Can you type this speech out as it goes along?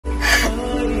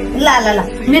ल ल ल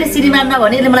मेरो श्रीमान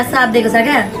नभनेले मलाई साथ दिएको छ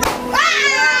क्या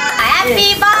ह्यापी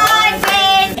बर्थडे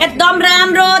एकदम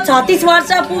राम्रो 36 वर्ष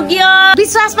पुग्यो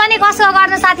विश्वास पनि कसो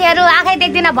गर्नु साथीहरु आँखै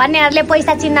देख्दिन भन्नेहरुले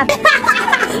पैसा चिन्न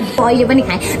अहिले पनि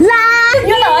खाए ल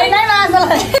यो त होइन है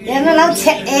आजलाई हेर्नु ल ए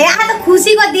आज त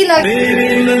खुसीको दिन हो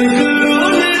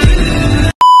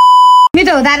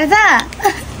मिठो हुँदा रहेछ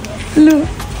लु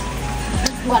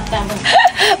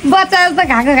बच्चा जस्तो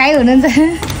घाको घाइ हुनुहुन्छ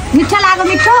मिठो लाग्यो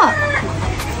मिठो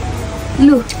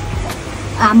लु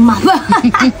आम्मा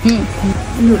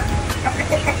लु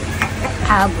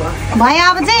अब भयो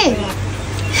अब चाहिँ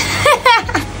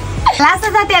लास्ट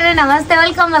साथीहरु नमस्ते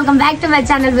welcome back to my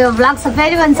channel VAIYO blog छ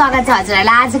फेरि पनि स्वागत छ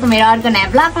हजुरहरुलाई आजको मेरो अर्को नयाँ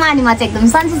ब्लगमा अनि म चाहिँ एकदम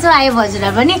सन्चै छु आयो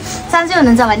हजुरहरु पनि सन्चै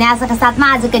हुनुहुन्छ भन्ने आशाका साथमा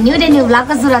आजको न्यू डे न्यू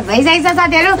ब्लगको सुरुवात भइसकेको छ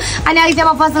साथीहरु अनि अघि चाहिँ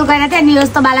म पसल गएर थिएँ अनि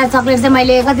यस्तो बाला चक्लेट चाहिँ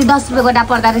मैले कति 10 रुपैयाँ गोटा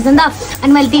पर्दा रहेछ नि त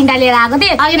अनि मैले 3टा लिएर आएको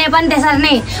थिएँ अघि नै पनि त्यसरी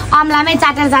नै अम्लामै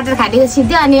चाटेर खाएको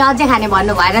सिद्धि अनि अझै खाने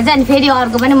भन्नु भएर चाहिँ अनि फेरि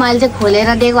अर्को पनि मैले चाहिँ खोलेर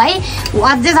दिएको है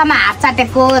अझैसम्म हात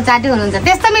चाटेको चाटे हुनुहुन्छ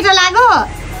त्यस्तो मिठो लाग्यो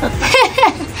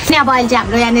अब अहिले चाहिँ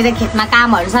हाम्रो यहाँनिर खेतमा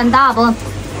कामहरू छ नि त अब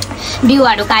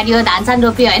बिउहरू काट्यो धान सान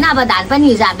रोप्यो होइन अब धान पनि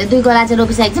हिजो हामीले 2 गोला चाहिँ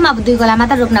रोपिसकेको छौँ अब 2 गोला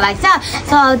मात्र रोप्न बाँकी छ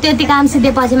सो त्यति काम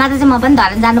सिद्धेपछि मात्र चाहिँ म पनि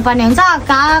धरान जानुपर्ने हुन्छ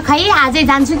खै आजै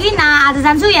जान्छु कि न आज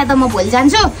जान्छु या त म भोलि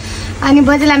जान्छु अनि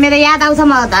बोजूलाई मेरो याद आउँछ म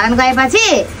धरान गएपछि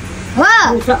हो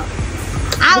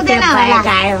आउँदैन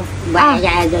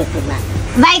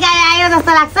बाइक आयो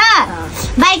जस्तो लाग्छ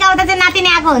बाइक आउँदा चाहिँ नातिनी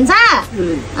आएको हुन्छ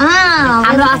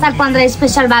हाम्रो असार 15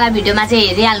 स्पेसल वाला भिडियोमा चाहिँ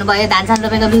हेरिहाल्नु भयो धान सान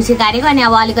रोपेको बिउसी काटेको अनि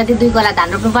अब अलिकति 2 गोला धान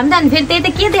रोप्नु पर्छ अनि फेरि त्यही त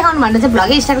के देखाउनु भनेर चाहिँ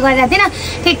भ्लगै स्टार्ट गरिरहेको थिएन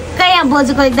ठिक्कै यहाँ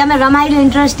बोजूको एकदमै रमाइलो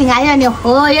इन्ट्रेस्टिङ आयो अनि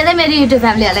हो यो चाहिँ मेरो युट्युब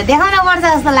फ्यामिलीहरूलाई देखाउन पर्छ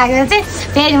जस्तो लागेर चाहिँ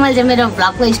फेरि मैले चाहिँ मेरो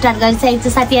भ्लगको स्टार्ट गरिसकेको छु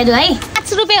साथीहरू है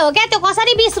 5 रुपियाँ हो क्या त्यो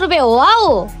कसरी 20 रुपियाँ हो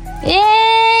हौ ए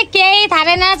केही थाहा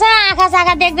छैन छ आँखा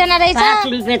साखा देख्दैन रहेछ 5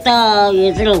 रुपियाँ त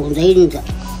यत्रो हुँदैन त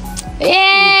ए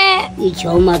यो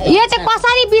चाहिँ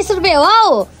कसरी 20 रुपियाँ हो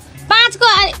 5 को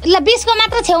ल 20 को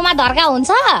मात्र छेउमा धर्का हुन्छ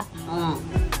 5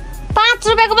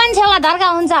 रुपियाँको पनि छेउमा धर्का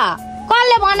हुन्छ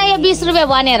कसले भन्यो यो 20 रुपियाँ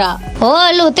भनेर हो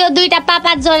लु त्यो 2टा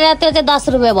पापा जोडेर त्यो चाहिँ 10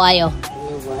 रुपियाँ भयो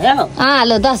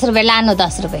लु 10 रुपियाँ लानु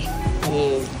 10 रुपियाँ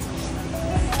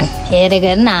हेरेको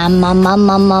हेर्नु आम्मा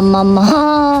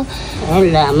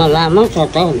लामो छ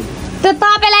त त्यो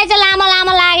तपाईलाई चाहिँ लामो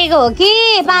लागेको हो कि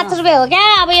 5 रुपियाँ हो क्या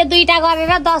अब यो 2टा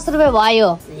गरेर 10 रुपियाँ भयो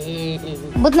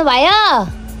बुझ्नु भयो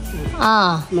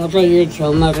म त यो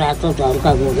छेउमा रातो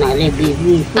धर्का हुनाले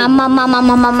आम्मा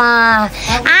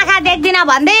आँखा देख्दिन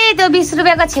भन्दै त्यो 20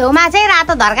 रुपियाँको छेउमा चाहिँ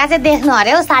रातो धर्का चाहिँ देख्नु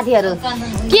अरे हौ साथीहरू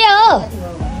के हो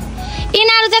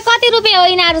यिनीहरू चाहिँ कति रुपियाँ हो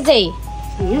यिनीहरू चाहिँ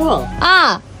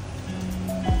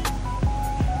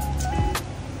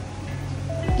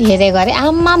हेरेको अरे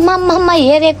आम्मा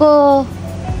हेरेको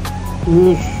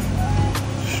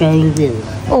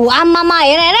ओ आम्मा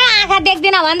हेर आँखा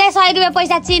देख्दिन भन्दै 100 रुपियाँ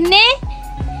पैसा चिन्ने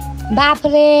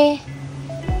बाफ्रे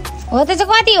हो त्यो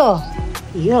चाहिँ कति हो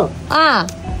यो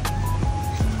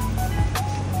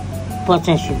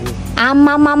 50 रुपियाँ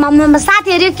आम्मा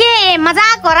साथीहरू के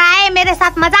मजाक हो रहा है मेरे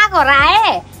साथ मजाक हो रहा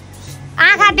है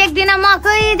आँखा देख्दिन म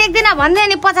कोही देख्दिन भन्दै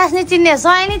नि 50 नि चिन्ने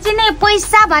 100 नि चिन्ने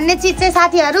पैसा भन्ने चिज चाहिँ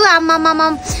साथीहरू आम्मा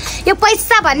यो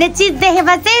पैसा भन्ने चिज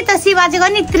देखेपछि चाहिँ त शिवजीको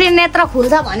नि त्रिनेत्र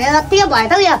खुल्छ भनेर त्यो भयो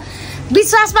त यो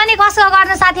विश्वास पनि कसो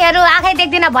गर्नु साथीहरू आँखै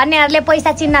देख्दिन भन्नेहरूले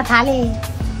पैसा चिन्न थाले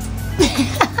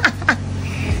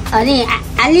अनि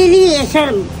अलिअलि यसो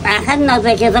आँखा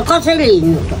नदेखे त कसरी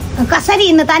हिँड्नु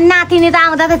त नातिनी त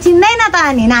आउँदा त चिन्दैन त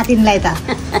अनि नातिनीलाई त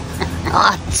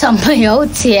अचम्मै हौ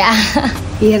छ्या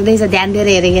हेर्दैछ ध्यान दिएर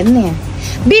हेरेको हेर्नु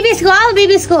बिबिसको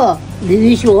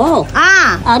हो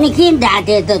अनि किन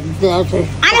ढाके त अनि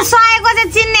 100 को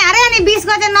चाहिँ चिन्ने अरे अनि 20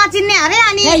 को चाहिँ नचिन्ने अरे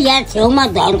अनि यहाँ छेउमा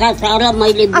धर्का छ र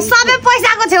मैले सबै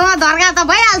पैसाको छेउमा धर्का त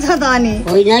भइहाल्छ त अनि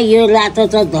होइन यो रातो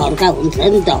त धर्का हुन्छ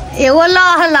नि त ए ओ ल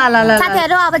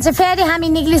साथीहरू अब चाहिँ फेरि हामी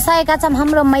निक्लिसकेका छौँ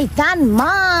हाम्रो मैदानमा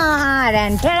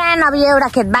अब एउटा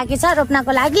खेत बाँकी छ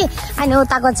रोप्नको लागि अनि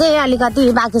उताको चाहिँ अलिकति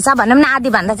बाँकी छ भनौँ न आधी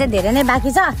भन्दा चाहिँ धेरै नै बाँकी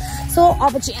छ सो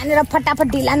अब चाहिँ यहाँनिर फटाफट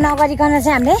ढिला नगरिकन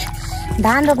चाहिँ हामीले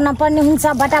धान रोप्न पर्ने हुन्छ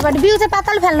बटाबट बिउ चाहिँ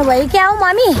पातल फाल्नु भयो क्या हौ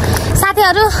मम्मी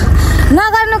साथीहरू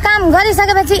नगर्नु काम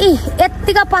गरिसकेपछि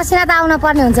यत्तिको पसिना त आउन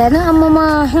पर्ने हुन्छ हेर्नु अम्मा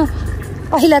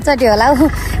पहिलोचोटि होला हौ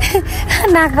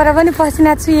नाकबाट पनि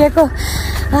पसिना चुहिएको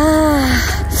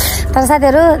तर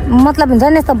साथीहरू मतलब हुन्छ नि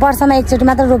यस्तो वर्षमा एकचोटि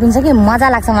मात्र रोपिन्छ कि मजा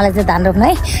लाग्छ मलाई चाहिँ धान रोप्न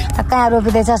है कहाँ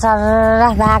रोपिँदैछ सर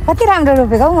कति राम्रो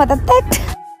रोपेको हौ म त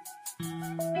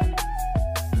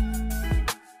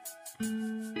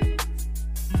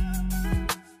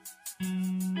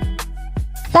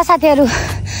ल साथीहरू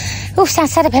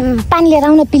साथी पानी लिएर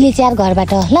आउन पिली चियर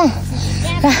घरबाट ल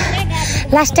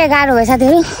लास्टै गाह्रो भयो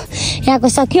साथीहरू यहाँको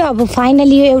सक्यो। अब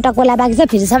फाइनली यो एउटा कोला बाँकी छ।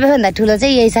 फेरि सबैभन्दा ठुलो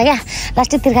चाहिँ यही छ क्या।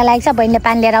 लास्टै तिर्खा लागेको छ। बहिनीले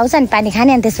पानी लिएर आउँछ नि पानी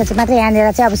खाने अनि त्यसपछि मात्रै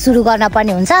यहाँनिर चाहिँ अब सुरु गर्न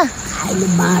पर्ने हुन्छ।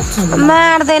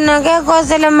 मार्दैन क्या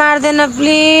कसैले मार्दैन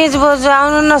प्लिज बोजू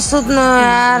आउनु न सुत्नु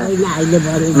यार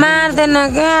मार्दैन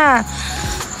क्या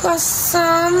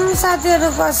कसम साथीहरू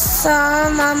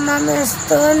कसम आमा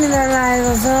यस्तो निद्रा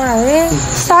लागेको छ है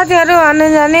साथीहरू भन्नु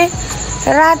जाने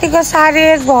रातिको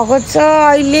 1:30 भएको छ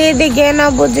अहिले देखेन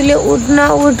बोजूले उठ्न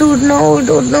उठ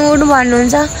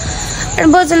भन्नुहुन्छ अनि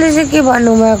बोजूले चाहिँ के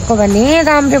भन्नुभएको भने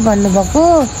राम्रै भन्नुभएको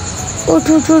उठ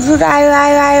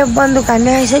आयो बन्दुक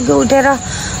हान्ने आइसक्यो उठेर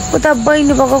उता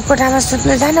बहिनी भएको कोठामा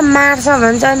सुत्नु छैन मार्छ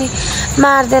भन्छ अनि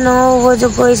मार्दैन बोजू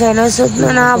कोही छैन सुत्नु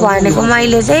न भनेको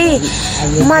मैले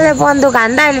चाहिँ मलाई बन्दुक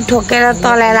हान्दा अहिले ठोकेर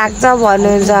तलाई लाग्छ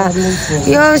भन्नुहुन्छ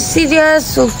यो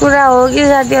सिरियस कुरा हो कि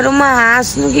साथीहरू म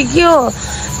हाँस्नु कि के हो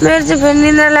मेरो चाहिँ फेरि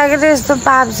निद्रा लागेर यस्तो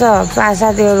पाप छ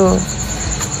साथीहरू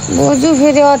बोजू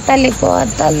फेरि अत्ताले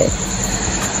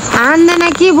हान्दैन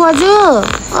कि बोजू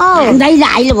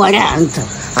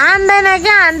हान्दैन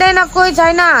क्या हान्दैन कोही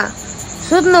छैन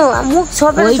सुत्नु मुख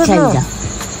छोपेर सुत्नु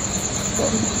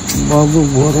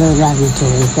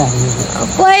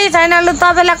कोही छैन लु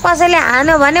तपाईँलाई कसैले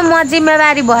हान्यो भने म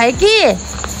जिम्मेवारी भयो कि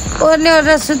ओर्ने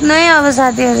ओरेर सुत्नु है अब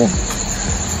साथीहरू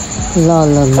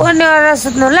ओर्ने ओरेर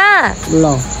सुत्नु ल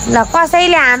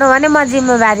कसैले हान्यो भने म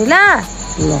जिम्मेवारी ल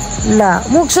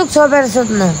मुख सुख छोपेर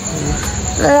सुत्नु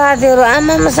साथीहरू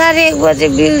आमामा 1:30 बजे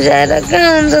बिल जाएर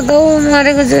कहाँ हुन्छ त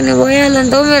मरेको जुनी भइहाल्यो नि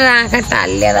त मेरो आँखा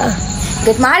टालिएर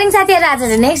गुड मर्निङ साथीहरू आज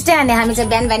चाहिँ नेक्स्ट डे अनि हामी चाहिँ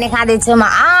बिहान खाँदैछौँ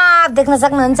आप देख्न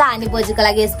सक्नुहुन्छ अनि बोजूको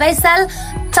लागि स्पेसल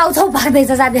चाउचाउ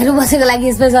पाक्दैछ साथीहरू बोजूको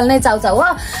लागि स्पेसल नै चाउचाउ हो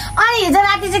अनि हिजो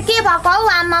राति चाहिँ के भएको हौ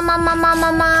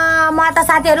आमामामामामा म त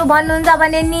साथीहरू भन्नुहुन्छ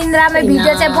भने निन्द्रामै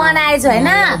भिडियो चाहिँ बनाएछु होइन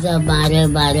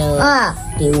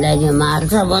तिमीलाई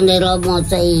मार्छ भनेर म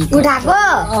चाहिँ उठाएको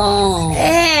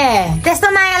ए त्यस्तो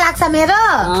माया लाग्छ मेरो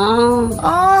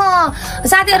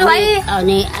साथीहरू है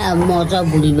अनि म चाहिँ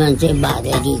बुढी मान्छे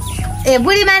बारेरी ए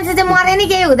बुढी मान्छे चाहिँ मरे नि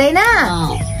केही हुँदैन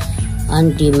अनि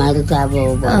तिमीहरू त अब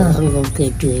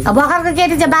भर्खरको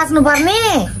केटी चाहिँ बाँच्नु पर्ने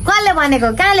कसले भनेको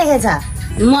कहाँ लेखेछ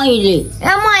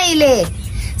मैले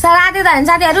राति त होइन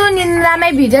साथीहरू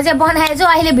निन्द्रामै भिडियो चाहिँ बनाएछु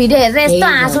अहिले भिडियो हेरेर यस्तो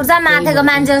हाँस उठ्छ माथेको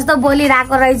मान्छे जस्तो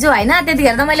बोलिरहेको रहेछु होइन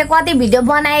त्यतिखेर त मैले कति भिडियो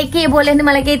बनाएँ के बोलेँ नि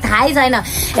मलाई केही थाहै छैन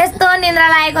यस्तो निन्द्रा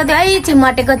लागेको थियो है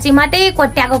चिमटेको चिमटे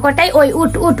कोट्याको कोट्याइ ओइ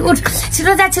उठ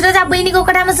छिटो जा बहिनीको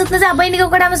कोठामा सुत्नु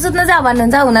जा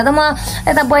भन्नुहुन्छ हुन त म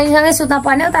यता बहिनीसँगै सुत्न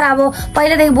पर्ने हो तर अब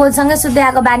पहिल्यैदेखि बोजूसँगै सुत्दै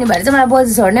आएको बानी भएर चाहिँ मलाई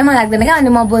बोजू छोड्नै मन लाग्दैन क्या अनि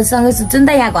म बोजूसँगै सुत्छु नि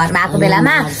त यहाँ घरमा आएको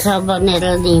बेलामा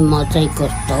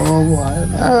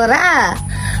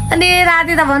अनि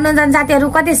राति त भन्नुहुन्छ साथीहरू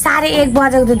कति 1:30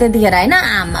 बजेको थियो त्यतिखेर होइन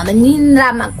आमा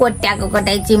निन्द्रामा कोट्याको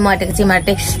कोट्याइ चिमटेको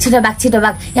चिमटे छिटो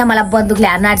भाग यहाँ मलाई बन्दुकले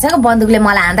हान्न आँटिसक्यो बन्दुकले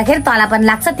मलाई हान्दाखेरि तला पनि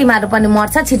लाग्छ तिमीहरू पनि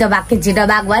मर्छ छिटो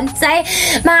भाग भन्छ है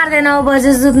मार्दैन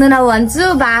बोजू सुत्नु न भन्छु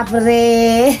बाफ्रे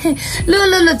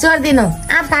लु छोडिदिनु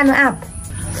आँप खानु आँप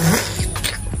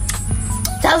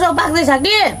चाउचाउ पाक्दैछ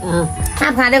कि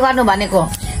आँप खाँदै गर्नु भनेको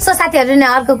सो साथीहरू नि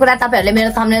अर्को कुरा तपाईहरुले मेरो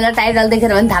थम्बनेल र टाइटल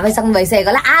देखेर पनि थाहा भइसक्नु भइसकेको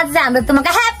होला आज चाहिँ हाम्रो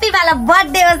तुमाको ह्यापी वाला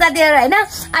बर्थडे हो साथीहरू हैन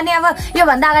अनि अब यो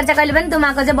भन्दा अगाडि चाहिँ कहिले पनि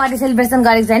तुमाको चाहिँ बर्थडे सेलिब्रेसन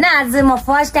गरेको छैन आज चाहिँ म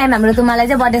फर्स्ट टाइम हाम्रो तुमालाई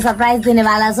चाहिँ बर्थडे सरप्राइज दिने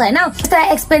वाला छु हैन त्यस्तो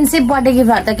एक्सपेन्सिभ बर्थडे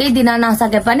गिफ्टहरु त केही दिन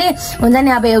नसके पनि हुन्छ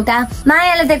नि अब एउटा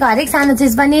मायाले दिएको हरेक सानो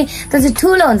चीज पनि त्यो चाहिँ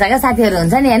ठुलो हुन्छ क्या साथीहरू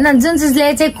हुन्छ नि हैन जुन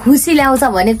चीजले चाहिँ खुसी ल्याउँछ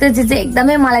भने त्यो चीज चाहिँ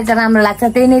एकदमै मलाई चाहिँ राम्रो लाग्छ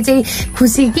त्यही नै चाहिँ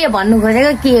खुसी के भन्नु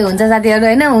खोजेको के हुन्छ साथीहरू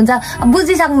हैन हुन्छ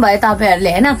बुझिसक्नु भयो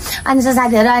तपाईहरुले हैन अनि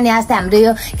साथीहरू अनि आज हाम्रो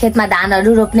यो खेतमा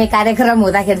धानहरु रोप्ने कार्यक्रम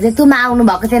हुँदाखेरि चाहिँ तुमा आउनु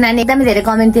भएको थिएन अनि एकदमै धेरै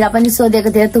कमेन्टतिर पनि सोधेको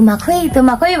थियो तुमा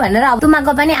खोइ भनेर अब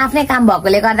तुमाको पनि आफ्नै काम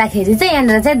भएकोले गर्दाखेरि चाहिँ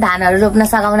यहाँनिर चाहिँ धानहरु रोप्न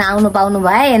सघाउन आउनु पाउनु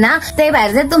भयो हैन त्यही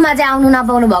भएर चाहिँ तुमा चाहिँ आउनु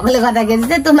नपाउनु भएकोले गर्दाखेरि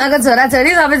चाहिँ तुमाको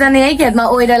छोराछोरी सबैजना यही खेतमा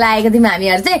ओइरो लागेको थियौँ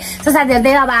हामीहरु चाहिँ सो साथीहरु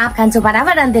त्यही अब आँप खान्छु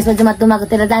फटाफट अनि त्यसपछि म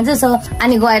तुमाकोतिर जान्छु सो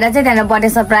अनि गएर चाहिँ त्यहाँ बर्थडे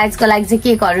सरप्राइजको लागि चाहिँ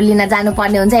केकहरु लिन जानु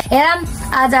पर्ने हुन्छ हेरौँ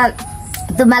आज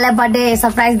तुमालाई बर्थडे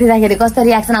सरप्राइज दिँदाखेरि कस्तो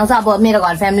रियाक्सन आउँछ अब मेरो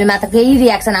घर फ्यामिलीमा त केही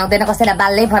रियाक्सन आउँदैन कसैलाई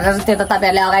बाल्लै फरेर त्यो त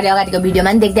तपाईहरुले अगाडिको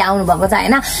भिडियोमा पनि देख्दै आउनु भएको छ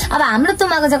हैन अब हाम्रो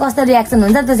तुमाको चाहिँ कस्तो रियाक्सन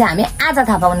हुन्छ त्यो चाहिँ हामी आज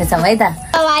थाहा पाउने छौं है त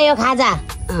आयो खाजा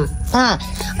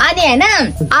अनि हैन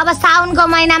अब साउनको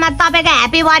महिनामा तपाईको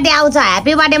ह्यापी बर्थडे आउँछ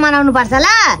ह्यापी बर्थडे मनाउनु पर्छ ल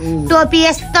टोपी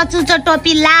यस्तो चुचो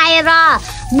टोपी लाएर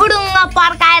बुडुङ्ग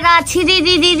पर्काएर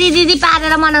छिरी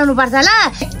पारेर मनाउनु पर्छ ल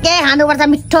के खानु पर्छ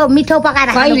मिठो पकाएर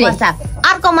खानु पर्छ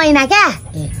अर्को महिना क्या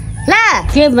ल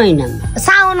के महिनामा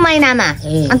साउन महिनामा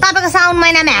अनि तपाईको साउन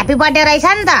महिनामा ह्यापी बर्थडे रहेछ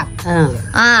नि त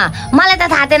मलाई त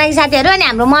थाहा थिएन कि साथीहरु अनि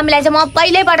हाम्रो मम्मीलाई चाहिँ म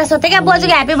पहिल्यैबाट सोधेँ क्या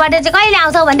बोजूको ह्यापी बर्थडे चाहिँ कहिले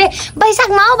आउँछौ भन्थे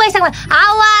बैशाखमा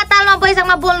आवा तालमा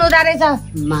बैशाखमा बोल्नु हुँदो रहेछ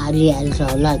मारिहाल्छ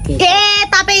होला के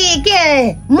तपाईँ के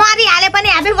मरिहाले पनि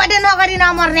ह्यापी बर्थडे नगरी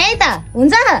नमर्ने है त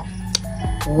हुन्छ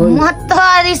म त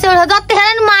रिस उठ्छ जतिखेर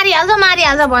नि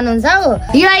मारिहाल्छ भन्नुहुन्छ हौ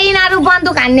यो यिनीहरू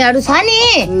बन्दुक हान्नेहरू छ नि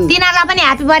तिनीहरूलाई पनि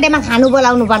ह्यापी बर्थडेमा खानु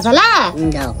बोलाउनु पर्छ ल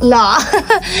ल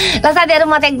साथीहरू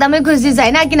म त एकदमै खुसी छु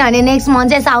होइन किनभने नेक्स्ट मन्थ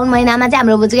चाहिँ साउन महिनामा चाहिँ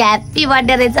हाम्रो बोजूको ह्यापी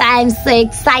बर्थडे रहेछ आई एम सो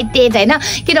एक्साइटेड होइन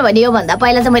किनभने योभन्दा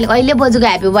पहिला चाहिँ मैले कहिले बोजूको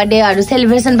ह्यापी बर्थडेहरू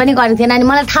सेलिब्रेसन पनि गरेको थिएन अनि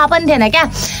मलाई थाहा पनि थिएन क्या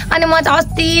अनि म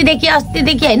चाहिँ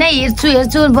अस्तिदेखि होइन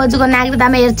हेर्छु बोजूको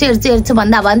नागरिकतामा हेर्छु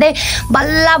भन्दै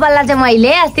बल्ल चाहिँ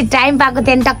मैले अस्ति टाइम पाएको थिएँ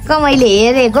टक्क मैले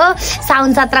हेरेको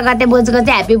साउन 17 गते बोजूको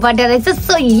चाहिँ ह्यापी बर्थडे रहेछ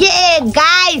सो ये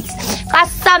गाइस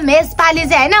कसम यसपालि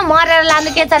चाहिँ होइन मरेर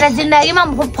लानु के छ र जिन्दगीमा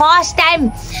फर्स्ट टाइम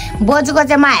बोजूको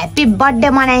चाहिँ म ह्यापी बर्थडे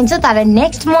मनाइन्छु तर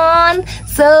नेक्स्ट मन्थ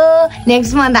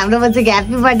हाम्रो बोजूको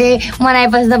ह्यापी बर्थडे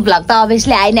मनाएपछि त भ्लग त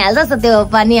अभियसली आइ नै हाल्छ सो त्यो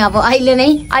पनि अब अहिले नै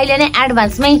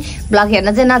एडभान्समै भ्लग हेर्न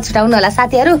चाहिँ नछुटाउनु होला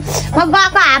साथीहरू म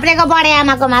गएको हाप्रेको बडे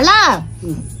आमाकोमा ल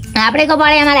हाप्रेको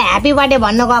बडे आमालाई ह्यापी बर्थडे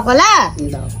भन्नु गएको ल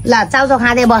चाउचाउ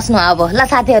खाँदै बस्नु अब ल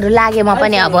साथीहरू लागे म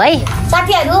पनि अब है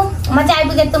साथीहरू म चाहिँ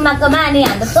आइपुगेँ तुम्माकोमा अनि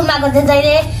हाम्रो तुम्माको चाहिँ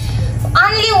जहिले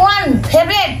ओन्ली वान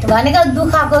फेभरेट भनेको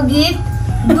दुःखको गीत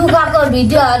दुःखको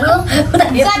भिडियोहरू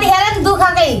जतिखेर नि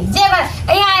दुःखकै जे यहाँ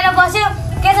आएर बस्यो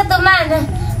के छ तुम्मा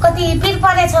कति पिर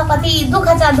परेछ कति दुःख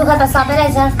त सबैलाई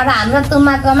छ अब हाम्रो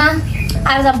तुम्माकोमा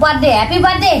आज birthday happy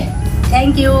birthday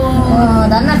thank you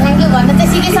धन्न थ्याङ्क यू भन्नु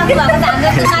चाहिँ सिकिसक्नु भएको छ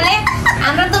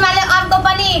हाम्रो तुम्माले अर्को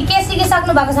पनि के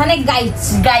सिकिसक्नु भएको छ भने गाइड्स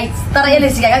तर यसले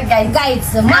सिकाएको गाइड्स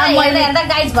मलाई हेर्दा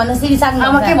गाइड्स भन्नु सिकिसक्नु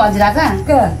अब के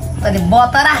भनिरहेको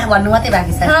बतरा भन्नु मात्रै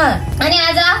बाँकी छ अनि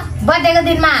आज बर्थडेको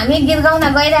दिनमा हामी गीत गाउन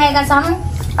गइरहेका छौँ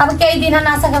अब केही दिन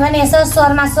नसक्यो भने यसो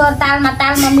स्वरमा स्वर तालमा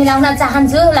मिलाउन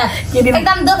चाहन्छु ल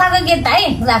एकदम दुःखको गीत है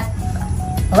ल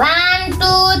 1 2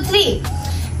 3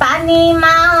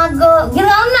 पानीमा गो गीत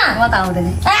गाउँ न म त आउँदैन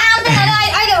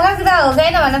अहिले हो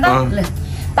गएन भन त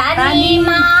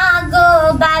पानीमा गो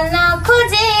बाल्न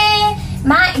खोजे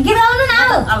गीत गाउनु न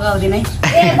अब गाउँदिन है ए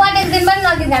बर्थडेको दिन पनि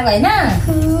नगीत गाएको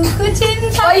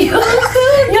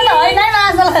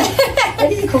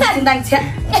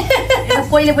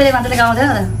होइन पहिले मात्रै गाउँदैन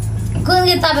कुन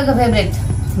गीत तपाईँको फेभरेट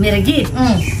मेरो गीत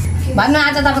भन्नु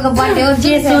आज तपाईँको बर्थडे हो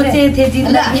जे सोचे थिए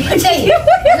जिन्दगी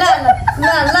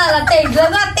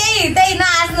त्यही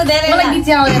नआस्नु धेरै मलाई गीत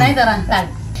चाहिँ आउँदैन है तर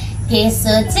के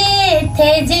सोचे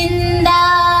थिए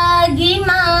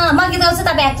जिन्दगीमा म गीत गाउँछु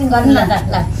तपाईँ एक्टिङ गर्नु न त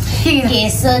ल के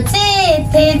सोचे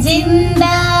थिए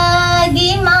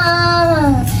जिन्दगीमा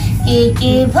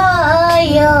के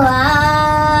भयो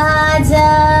आज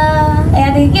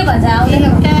यहाँदेखि के भन्छ आउँदैन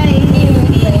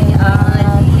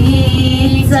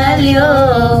चल्यो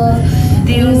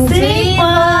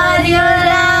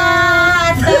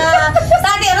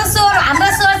साथीहरू स्वर हाम्रो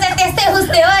स्वर चाहिँ त्यस्तै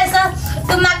उस्तै हो यसो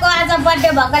तुम्माको आज बर्थडे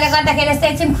भएकोले गर्दाखेरि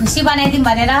एकछिन खुसी बनाइदिउँ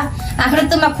भनेर हाम्रो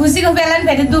तुम्मा खुसीको बेला नि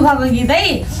फेरि दुःखको गीत है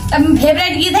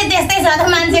फेभरेट गीतै त्यस्तै छ त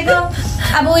मान्छेको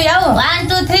अब उयो हौ 1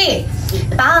 2 3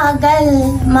 पागल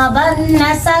म बन्न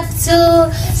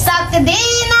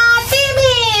सक्दिन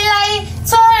तिमीलाई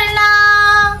छोड्न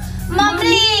म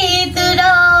मृत्यु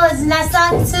रोज्न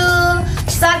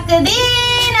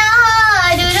सक्दिन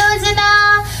रोज्न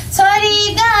छोरी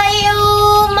गयो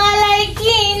मलाई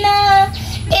किन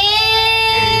ए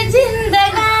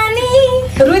जिन्दगानी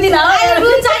रुदिन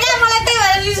रुन्छ क्या मलाई त्यही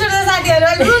भएर रिस उठ्छ साथीहरू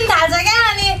रुन थाल्छ क्या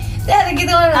अनि त्यही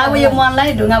गीत अब यो मनलाई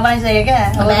ढुङ्गा बनाइसक्यो क्या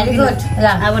भेरी गुड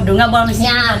अब ढुङ्गा बनाउनु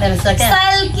सिक्नु क्या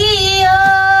सल्कियो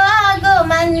आगो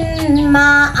मनमा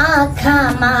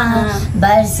आँखामा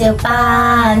बर्स्यो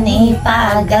पानी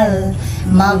पागल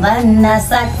म भन्न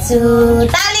सक्छु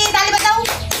ताली बजाऊ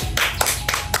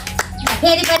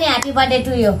फेरि पनि happy birthday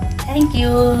to you thank you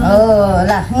हो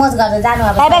ल मोज गरेर जानु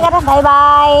अब बाई गर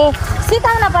बाई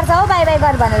सिकाउन पर्छ हौ बाई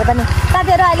गर भनेर पनि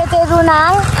साथीहरू अहिले चाहिँ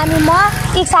रुनाल अनि म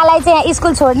इक्सालाई चाहिँ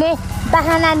स्कुल छोड्ने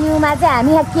बहाना न्युमा चाहिँ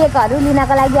हामी यहाँ केकहरू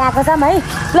लिनको लागि आएको छौँ है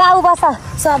ल आऊ बस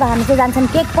सो अब हामी चाहिँ जान्छौँ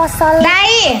केक पसल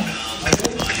दाइ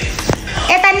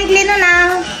यता निक्लिनु न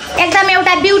एकदम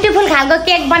एउटा ब्युटिफुल खालको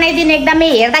केक बनाइदिनु एकदमै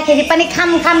हेर्दाखेरि पनि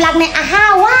खाम लाग्ने आहा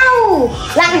वाउ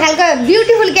लाग्ने खालको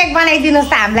ब्युटिफुल केक बनाइदिनुहोस्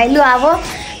त हामीलाई लु अब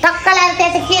टक्क लगाएर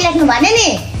त्यहाँ चाहिँ के लेख्नु भने नि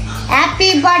ह्यापी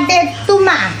बर्थडे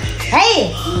तुम्मा है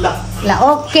ल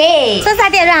ओके सो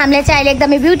साथीहरू हामीले चाहिँ अहिले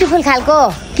एकदमै ब्युटिफुल खालको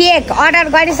केक अर्डर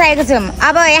गरिसकेको छौँ।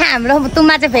 अब यहाँ हाम्रो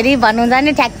तुम्मा चाहिँ फेरि भन्नुहुन्छ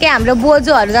नि ठ्याक्कै हाम्रो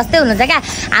बोजूहरू जस्तै हुनुहुन्छ क्या।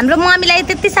 हाम्रो मम्मीलाई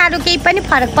त्यति साह्रो केही पनि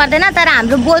फरक पर्दैन, तर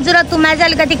हाम्रो बोजू र तुम्मा चाहिँ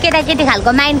अलिकति केटाकेटी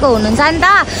खालको माइन्डको हुनुहुन्छ नि त।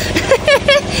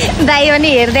 दाइ पनि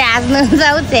हेर्दै हाँस्नुहुन्छ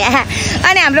उ त्यहाँ।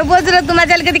 अनि हाम्रो बोजू र तुम्मा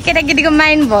चाहिँ अलिकति केटाकेटीको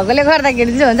माइन्ड भएकोले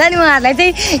गर्दाखेरि चाहिँ हुन्छ नि उहाँहरूलाई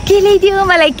चाहिँ के ल्याइदियो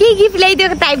मलाई के गिफ्ट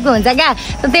ल्याइदिएको टाइपको हुन्छ क्या।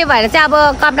 त्यही भएर चाहिँ अब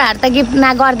कपडाहरू त गिफ्टमा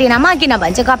गर्दिनँ म,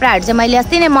 किनभने चाहिँ कपडाहरू चाहिँ मैले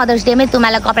अस्ति नै मदर्स डेमै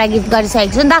तुम्मालाई कपडा गिफ्ट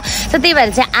गरिसकेको छु नि त। त्यही भएर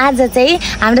चाहिँ आज चाहिँ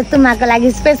हाम्रो तुम्माको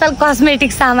लागि स्पेसल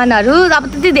कस्मेटिक सामानहरू अब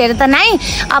त्यति धेरै त नै,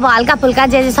 अब हल्का फुल्का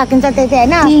जे जे सकिन्छ त्यति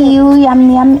होइन।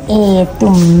 TUMMA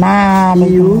तुम्मा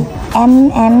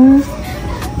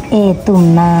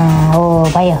तुम्मा हो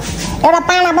भयो। एउटा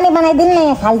पाना पनि बनाइदिनु न,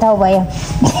 यहाँ खाली ठाउँ भयो।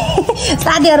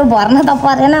 साथीहरू भर्न त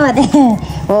परेन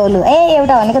हो लु।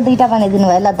 एउटा भनेको 2टा बनाइदिनु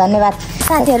भयो, ल धन्यवाद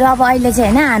साथीहरू। अब अहिले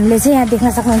चाहिँ होइन हामीले चाहिँ यहाँ देख्न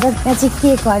सक्नुहुन्छ यहाँ चाहिँ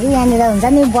केकहरू यहाँनिर हुन्छ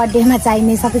नि बर्थडेमा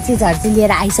चाहिने सबै चिजहरू चाहिँ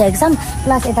लिएर आइसकेको छौँ।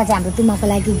 प्लस यता चाहिँ हाम्रो तुम्माको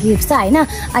लागि गिफ्ट छ होइन।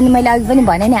 अनि मैले अघि पनि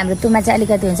भने नि हाम्रो तुम्मा चाहिँ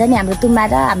अलिकति हुन्छ नि, हाम्रो तुम्मा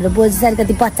र हाम्रो बोजू चाहिँ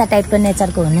अलिकति बच्चा टाइपको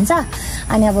नेचरको हुनुहुन्छ।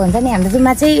 अनि अब हुन्छ नि हाम्रो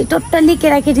तुम्मा चाहिँ टोटल्ली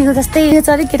केटाकेटीको जस्तै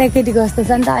नेचरै केटाकेटीको जस्तो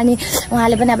छ नि त। अनि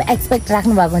उहाँले पनि अब एक्सपेक्ट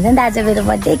राख्नुभएको हुन्छ नि त, आज मेरो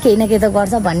बर्थडे केही न केही त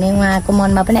गर्छ भन्ने उहाँको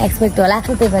मनमा पनि एक्सपेक्ट होला।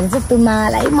 त्यही भएर चाहिँ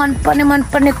तुम्मालाई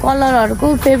मनपर्ने कलरहरूको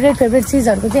फेभरेट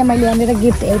चिजहरूको चाहिँ मैले यहाँनिर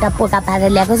गिफ्ट एउटा पोका पारेर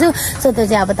ल्याएको छु। सो त्यो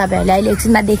चाहिँ अब तपाईँहरूले अहिले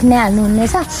एकछिनमा देख्नै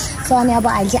हाल्नुहुनेछ। सो अनि अब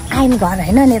अहिले चाहिँ आइन घर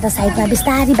होइन, अनि यता साइडमा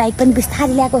बिस्तारी बाइक पनि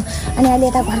बिस्तारी ल्याएको। अनि अहिले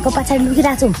यता घरको पछाडि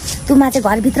लुकिरहेको छु। तुम्मा चाहिँ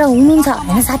घरभित्र हुनुहुन्छ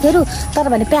होइन साथीहरू, तर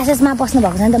भने प्यासेजमा बस्नु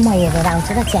भएको छ नि त। म हेरेर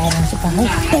आउँछु र चियाएर आउँछु है,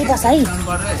 त्यही बस है।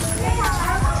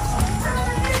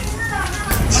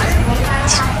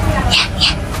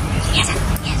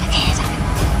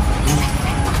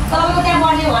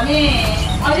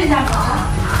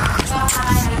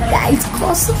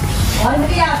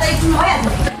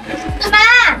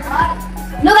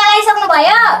 लुगा लगाइसक्नु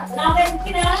भयो?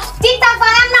 टिकटक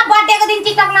बनाऊँ न, बर्थडेको दिन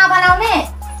टिकटक नबनाउने।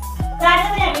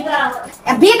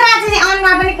 भित्र चाहिँ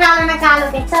अनुहार पनि कालो न कालो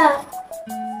देख्छ।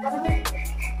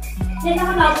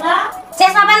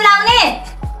 चेस्मा पनि लाउने?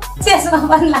 चेस्मा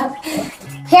पनि लाउने।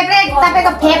 फेभरेट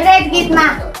तपाईँको फेभरेट गीतमा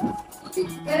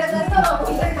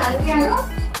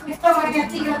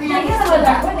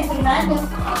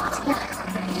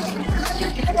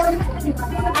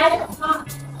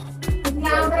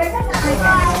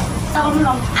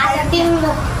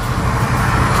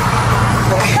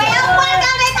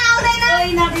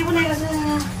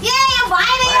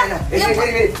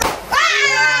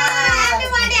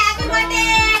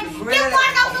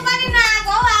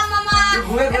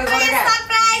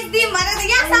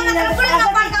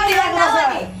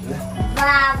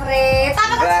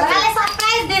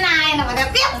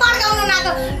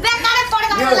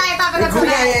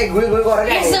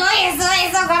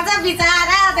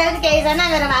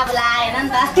मेरो बाबुलाई होइन नि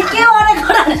त। के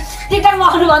टिकटक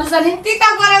बनाउनु भन्छ नि,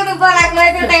 टिकटक बनाउनु बोलाएको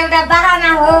त्यो त एउटा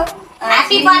बहाना हो।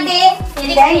 ह्यापी बर्थडे,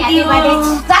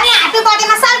 ह्यापी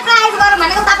बर्थडेमा सरप्राइज गरौँ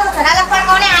भनेको तपाईँको छोरालाई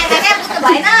पड्काउने आएछ क्या, बुझ्नु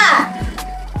भएन?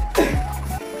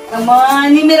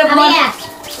 मेरो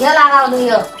यो लगाउनु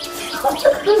यो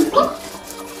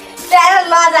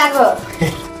लजाको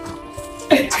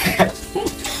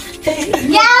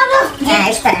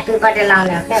यस्तो ह्यापी बर्थडे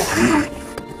लाउने हो क्या।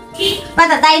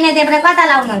 कता दाहिने देब्रे कता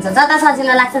लाउनुहुन्छ, जता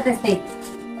सजिलो लाग्छ त्यस्तै।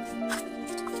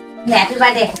 ह्यापी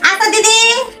बर्थडे आशा दिदी,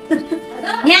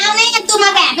 यहाँ आउने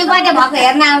तुम्माको ह्यापी बर्थडे भएको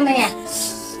हेर्न आउने। यहाँ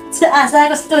आशा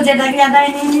कस्तो जेठा यहाँ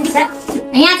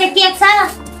चाहिँ केक छ,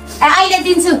 अहिले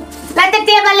दिन्छु। ल त्यो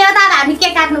टेबल ल्याउ त, अब हामी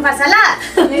केक काट्नुपर्छ ल।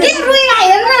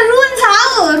 हेर्नु रुन्छ हौ,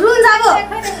 रुन्छ अब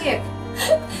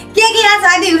के किरा छ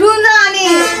अनि रुन्छ। अनि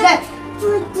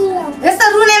यस्तो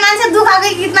रुने मान्छे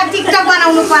दुःखकै गीतमा टिकटक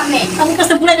बनाउनु पर्ने। अनि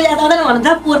कस्तो पुरानो याद आउँदैन भन्नु त,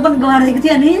 पोहोर पनि गराएको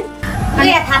थियो नि।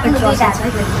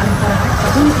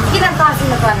 किन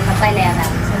तर्सिनु पर्ने त पहिला याद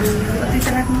आउँछ।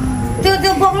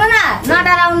 त्यो बोक्नु न,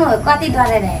 नडराउनु। कति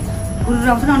डरेर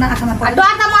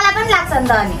डर त मलाई पनि लाग्छ नि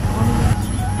त। अनि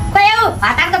खोइ हौ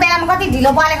हतारको बेलामा कति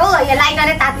ढिलो बलेको हौ, यो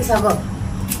लाइटरै तातिसक्यो।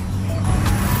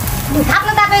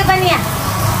 थाप्नु तपाईँ पनि यहाँ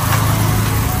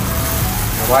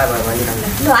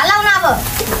लु हल्लाउन। अब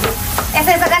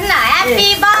यसो गर्नु न, happy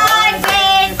birthday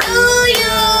to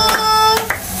you,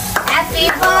 happy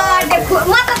birthday.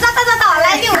 म त जता जता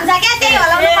हल्लाइदिए हुन्छ क्या, त्यही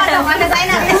हल्लाउनु पर्छ भन्ने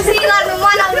छैन। खुसी गर्नु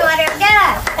मनाउनु भनेको क्या।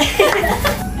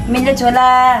 मेरो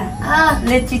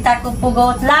छोराले चिताको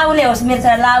पुगोस्, लाउले होस् मेरो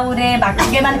छोरा, लाउ रे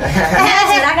भाग्यमान।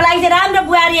 छोराको लागि चाहिँ राम्रो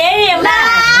बुहारी है एउटा।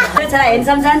 मेरो छोरा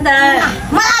हेन्सम छ नि त।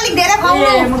 मलाई अलिक धेरै खुवाउनु,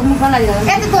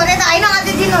 यति थोरै त होइन,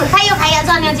 अझै दिनु। खाइयो खाइहाल्छ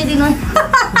अनि अझै दिनु।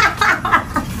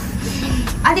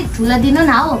 अलिक ठुलो दिनु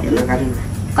न हौ,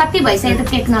 कति भइसक्यो त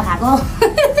केक नखाएको।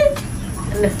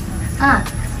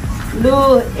 लु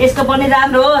यसको पनि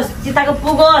राम्रो होस् चिताको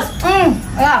पुगोस्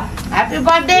ह्याप्पी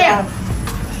बर्थडे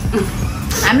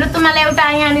हाम्रो तुम्हालाई एउटा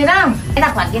यहाँनिर यता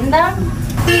फर्किनु त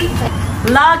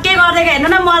ल के गर्दै हेर्नु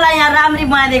न मलाई यहाँ राम्री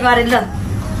बनाइदिए गरे ल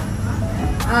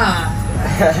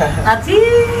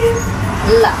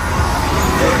ल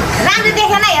राम्रो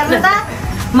देखेन हेर्नु त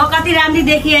म कति राम्री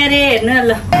देखिए अरे हेर्नु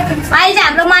ल अहिले चाहिँ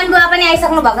हाम्रो मान बुवा पनि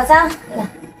आइसक्नु भएको छ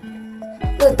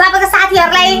तपाईँको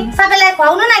साथीहरूलाई सबैलाई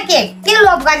खुवाउनु न के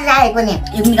लोभ गरिराखेको नि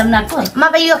यो निकाल्नु नाक्छु म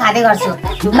पनि यो खाँदै गर्छु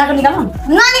ढुक्नाको निकाल्नु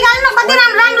ननिकाल्नु कति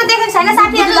राम्रो देखेको छैन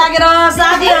साथीहरू लागेर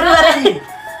साथीहरू गरे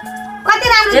कति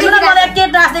राम्रो हेर्नु न मलाई के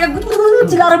राखेको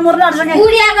चिलाएर मर्न आँट्छ के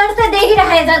बुढियाको जस्तो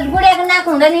देखिराखेको छ बुढियाको नाक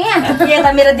हुँदैन के त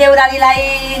मेरो देउरालीलाई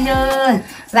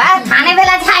खाने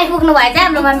बेला चाहिँ आइपुग्नु भएछ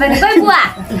हाम्रो मन पनि खोइ बुवा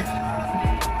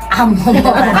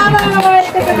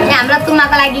हाम्रो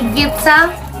तुम्माको लागि गिफ्ट छ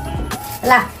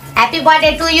ल happy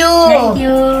birthday to you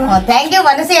thank you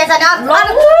भन्नुहोस् यहाँ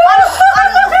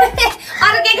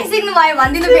अरू के सिक्नु भयो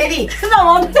भनिदिनु फेरि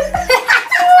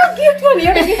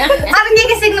अरू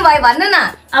के सिक्नु भयो भन्नु न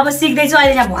अब सिक्दैछु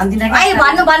अहिले यहाँ भन्दिनँ अहिले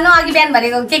भन्नु अघि बिहान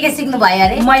भनेको के सिक्नु भयो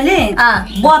अरे मैले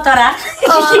बतरा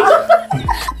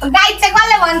गाइड चाहिँ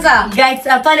कसले भन्छ गाइड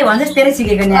तैँले भन्छस् तेरै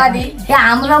सिकेको नि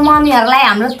हाम्रो मम्मीहरूलाई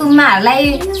हाम्रो तुम्माहरूलाई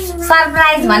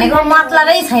सरप्राइज भनेको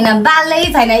मतलबै छैन बाल्दै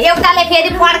छैन एउटाले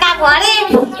फेरि पड्काएको अरे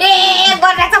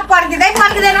गरेर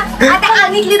पड्किँदैन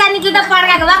निक्लिँदा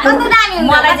पड्काएको भए कस्तो दामी हुन्छ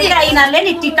मलाई चाहिँ यिनीहरूले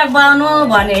नि टिकटक बनाउनु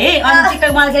भने है अनि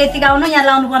टिकटक बनाउँदाखेरि यतिको आउनु यहाँ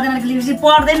लाउनु पर्दैन क्लिपसी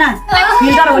पर्दैन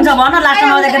फिल्टर हुन्छ भन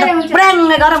लास्टमा आउँदाखेरि प्र्याङ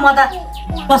गर म त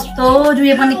कस्तो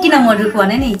जुए पनि किन मरेको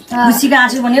भने नि खुसीको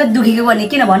आँसु पनि हो दुखेको भने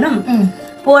किन भनौँ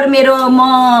पोहोर मेरो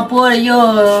पोहोर यो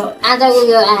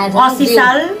 80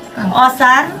 साल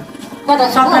असार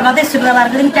 17 गते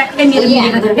शुक्रबारको दिन ट्याक्कै मेरो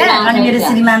मिलेको थियो क्या अनि मेरो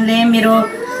श्रीमान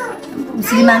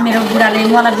मेरो बुढाले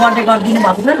मलाई बर्थडे गरिदिनु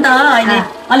भएको थियो नि त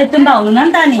अहिले तुम्बा हुनु न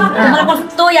त नि मलाई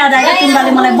कस्तो याद आयो तुम्बाले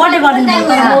मलाई बर्थडे गरिदिनु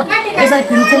भएको तर म यसरी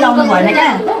फिल्म चाहिँ लाउनु भएन क्या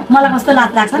मलाई कस्तो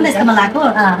लात लाग्छ नि त यस्तोमा लाग्यो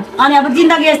अनि अब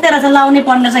जिन्दगी यस्तै रहेछ लाउनै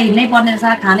पर्ने रहेछ हिँड्नै पर्ने रहेछ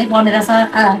खानै पर्ने रहेछ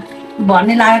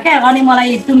भन्ने लाग्यो क्या अनि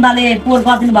मलाई तुम्बाले पोहोर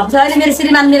गरिदिनु भएको छ अहिले मेरो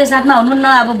श्रीमान मेरो साथमा हुनुहुन्न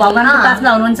अब भगवान्को साथमा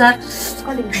हुनुहुन्छ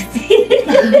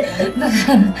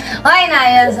होइन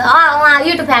उहाँ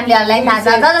युट्युब फ्यामिलीहरूलाई थाहा छ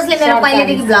जसले मेरो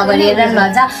पहिलेदेखि भ्लगहरू हेरिरहनु भएको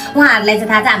छ उहाँहरूलाई चाहिँ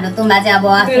थाहा छ हाम्रो तुम्बा चाहिँ अब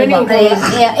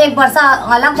एक वर्ष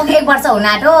लगभग 1 वर्ष हुन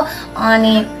आँट्यो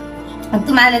अनि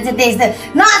तुम्हाले चाहिँ त्यस्तै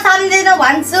नसम्झिनु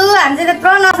भन्छु हामी चाहिँ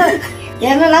त्यत्रो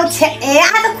हेर्नु न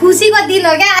आज खुसीको दिन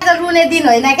हो क्या आज रुने दिन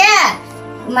होइन क्या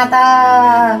म त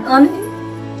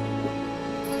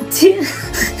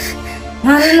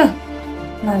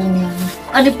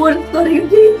अनि पोहोर गरेको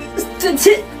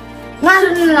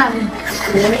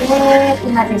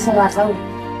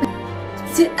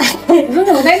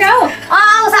हुँदैन हौ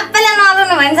सबैले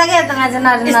नरुनु भन्छ क्या त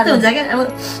हुन्छ क्या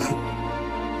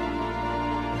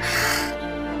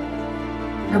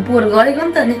अब पोहोर गरेको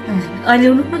नि त नि अहिले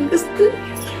हुनु पनि कस्तो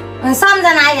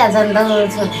सम्झना आइहाल्छ नि त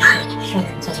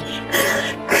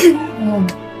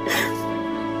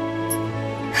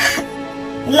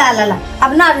ल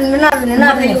अब नरुनु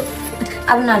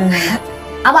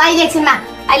अब अहिले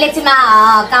एकछिनमा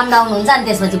काम डाउन हुन्छ नि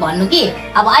त्यसपछि भन्नु कि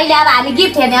अब अहिले अब हामी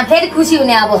गिफ्ट हेर्ने फेरि खुसी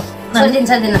हुने अब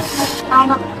छोडिदिनु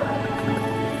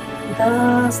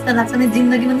जस्तो लाग्छ नि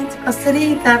जिन्दगीमा कसरी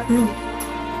काट्नु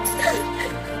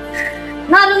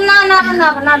नरुनु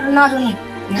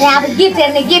अब गिफ्ट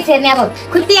हेर्ने अब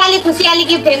खुसियाली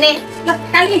गिफ्ट हेर्ने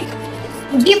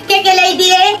गिफ्ट के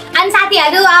ल्याइदिए अनि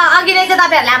साथीहरू अघि नै चाहिँ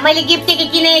तपाईँहरूलाई मैले गिफ्ट के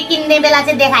किन्ने बेला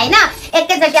चाहिँ देखाएन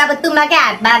एकैचोटि अब तुम्बाकै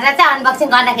हात बाँधेर चाहिँ अनबक्सिङ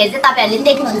गर्दाखेरि चाहिँ तपाईँहरूले पनि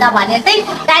देख्नुहुन्छ भनेर चाहिँ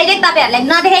डाइरेक्ट तपाईँहरूलाई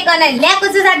नदेखाइकन ल्याएको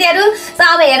छु साथीहरू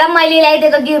अब हेर मैले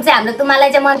ल्याइदिएको गिफ्ट चाहिँ हाम्रो तुम्बालाई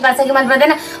चाहिँ मनपर्छ कि मन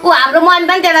पर्दैन हाम्रो मन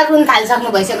पनि त्यसलाई रुन थालिसक्नु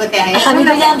भइसक्यो त्यहाँ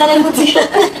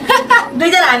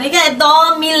दुईजना हामी क्या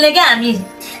एकदम मिल्ने क्या हामी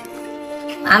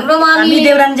हाम्रो मम्मी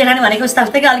देउरानी जेठानी भनेको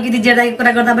जस्तो कि अलिकति जेठाको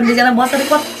कुरा गर्दा पनि दुईजना बसेर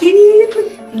कति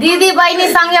दिदी बहिनी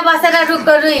सँगै बसेर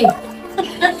रुखको रुई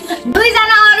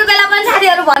दुईजना अरू बेला पनि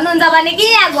साथीहरू भन्नुहुन्छ भने कि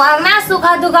घरमा सुख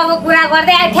दुःखको कुरा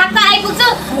गर्दै ठ्याक्क आइपुग्छु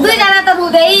दुईजना त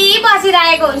रुँदै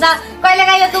बसिरहेको हुन्छ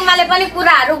कहिलेकाहीँ यो तुम्बाले पनि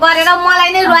कुराहरू गरेर मलाई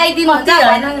नै रुवाइदिनुहुन्छ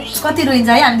कति रुइन्छ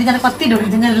है हामी दुईजना कति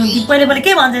ढुकिन्छ रुन्थ्यौँ पहिले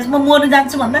के भन्छ म मर्नु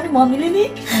जान्छु भन्दा नि मम्मीले नि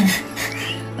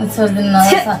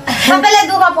सबैलाई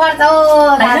दुःख पर्छ हो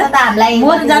हामीलाई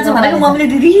मर्नु जान्छु भनेको मम्मीले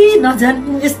दिदी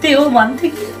नजानु यस्तै हो भन्थ्यो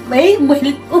है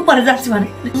मैले उपर जान्छु भने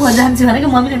म जान्छु भनेको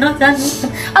मम्मीले नजान्छु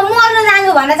अब मर्नु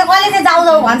जान्छु भने चाहिँ कहिले चाहिँ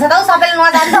जाऊ भन्छ त सबैले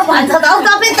नजान्छ भन्छ त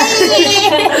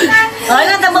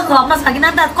होइन त म खप्न सकिनँ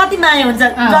नि त कति माया हुन्छ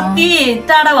जति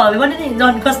टाढा भयो भने नि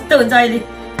झन् कस्तो हुन्छ अहिले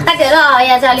साथीहरु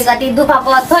यहाँ चाहिँ अलिकति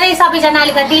दुःखको थोरै सबैजना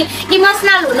अलिकति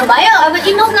इमोसनल हुनुभयो। अब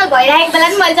इमोसनल भइरहेको बेला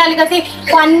नि मैले चाहिँ अलिकति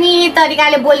फन्नी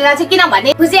तरिकाले बोलेर चाहिँ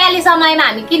किनभने खुसियाली समयमा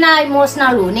हामी किन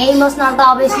इमोसनल हुने, इमोसनल त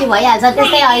अभियसली भइहाल्छ,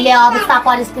 त्यस्तै अहिले अवस्था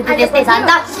परिस्थिति त्यस्तै छ नि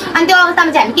त। अनि त्यो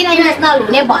अवस्थामा चाहिँ हामी किन इमोसनल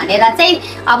हुने भनेर चाहिँ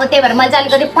अब त्यही भएर मैले चाहिँ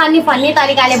अलिकति फन्नी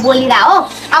तरिकाले बोलिरह हो।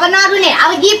 अब नरुने,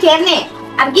 अब गिफ्ट हेर्ने,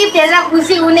 अब गिफ्ट हेरेर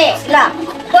खुसी हुने। ल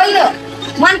पहिलो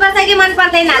मन पर्छ कि मन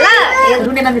पर्दैन? ल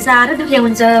रुने मान्छे साह्रै दुःख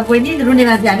हुन्छ बहिनी, रुने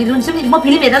मान्छे हामी रुन्छौँ, म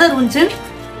फिल्म हेरेर त रुन्छु।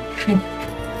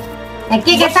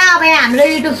 के छ अब हाम्रो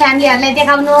युट्युब फ्यामिलीहरूलाई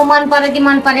देखाउनु, मन पर्यो कि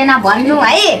मन परेन भन्नु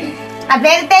है। अब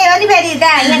फेरि त्यही हो नि, फेरि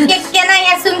यहाँ के न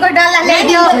यहाँ सुनको डल्ला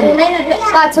ल्याइदियो,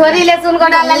 छोरीले सुनको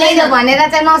डल्ला ल्याइदियो भनेर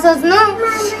चाहिँ नसोच्नु।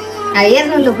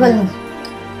 हेर्नु लु खोल्नु,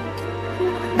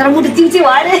 तर मुटु चिउची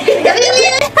भयो अरे,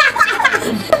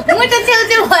 मुटु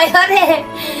चिउची भयो अरे।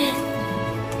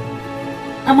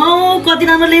 अम्मा कति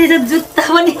राम्रो ल्याइदिएछ जुत्ता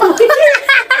पनि,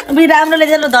 राम्रो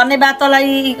ल्याइदियो। धन्यवाद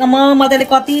तँलाई अम्मा, म तैँले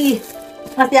कति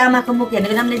अस्ति आमाको मुख हेर्ने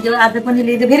बेला पनि ल्याइदियो, आज पनि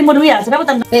ल्याइदियो। फेरि म रुइहाल्छु बाबु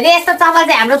त। फेरि यस्तो चप्पल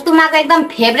चाहिँ हाम्रो तुमाको एकदम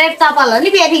फेभरेट चप्पल हो नि।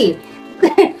 फेरि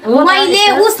मैले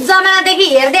उस जमानादेखि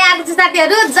हेर्दै आएको छु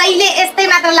साथीहरु, जहिले यस्तै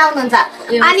मात्र लाउनुहुन्छ।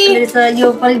 अनि यो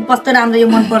पनि कस्तो राम्रो, यो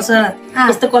मन पर्छ,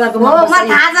 यस्तो कलरको मन पर्छ। म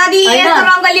थाहा छ नि यस्तो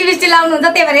रङको लिपस्टिक लाउनुहुन्छ,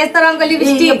 त्यही भएर यस्तो रङको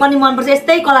लिपस्टिक पनि मन पर्छ,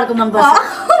 यस्तै कलरको मन पर्छ।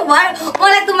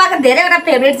 मलाई तुमाको धेरैवटा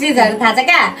फेभरेट चिजहरू थाहा छ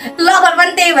क्या, लभर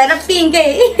पनि त्यही भएर पिङ्कै।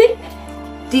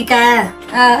 टिका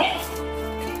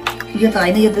यो त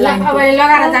होइन, यो त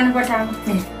लगाएर जानुपर्छ।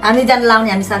 हामी जान लाउने,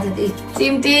 हामी साथी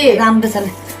चिम्टी राम्रो छ।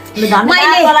 लु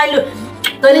धन्यवाद तँलाई। लु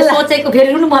तैँले सोचेको फेरि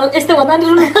रुनु मलाई यस्तो भन्दा नि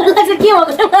रुनु लाग्छ, के हो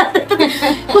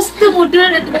कस्तो मुटु,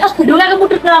 ढुङ्गाको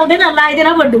मुटु आउँदैन, लाग्दैन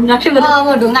म ढुङ्गा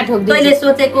ठोक्छु। तैँले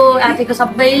सोचेको आफैको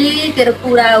सबै तेरो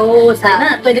कुरा होस्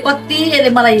होइन। तैँले कति यसले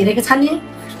मलाई हेरेको छ नि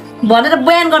भनेर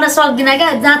बयान गर्न सक्दिनँ क्या,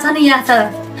 जहाँ छ नि यहाँ छ।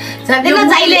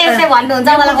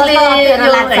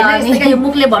 यो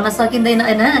मुखले भन्न सकिँदैन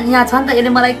होइन, यहाँ छ नि त। यसले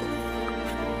मलाई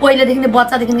पहिलेदेखि नै,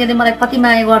 बच्चादेखि यसले मलाई कति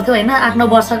माया गर्थ्यो होइन। 8-9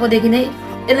 वर्षकोदेखि नै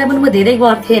यसलाई पनि म धेरै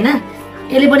गर्थेँ होइन।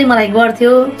 यसले पनि मलाई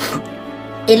गर्थ्यो,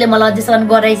 यसले मलाई अझैसम्म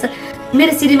गराइछ।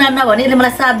 मेरो श्रीमान नभने यसले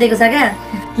मलाई साथ दिएको छ क्या।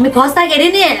 खस्दाखेरि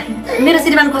नि, मेरो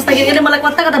श्रीमान खस्दाखेरि यसले मलाई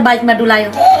कता कता बाइकमा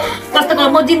डुलायो। कस्तो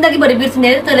म जिन्दगीभरि बिर्सिने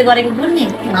अरे तैँले गरेको गुण नि,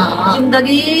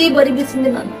 जिन्दगीभरि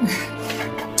बिर्सिँदैन।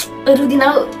 रुदिन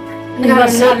हौ।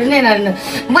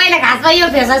 मैले खासमा यो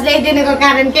फेसवास ल्याइदिनेको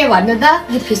कारण के भन्नु त,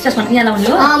 यो फेसवास भन्नु यहाँ लाउने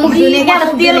हो, मुख धुने क्या,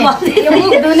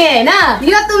 मुख धुने होइन।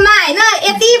 यो तुमा होइन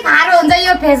यति फारो हुन्छ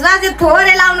यो फेसवास, यो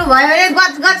थोरै लाउनु भयो भने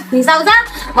गच गच फिसाउँछ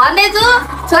भन्दैछु।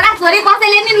 छोराछोरी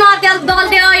कसैले नि नतेल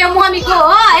दल्थ्यो, यो मम्मीको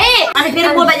हो है। अनि फेरि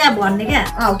म यहाँ भन्ने क्या,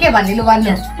 के भन्ने लु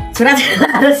भन्नु,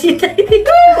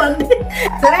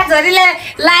 छोराछोरीले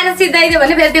लाएर सिधाइदियो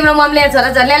भने फेरि तिम्रो मम्मीले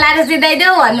छोराछोरीले लाएर सिधाइदियो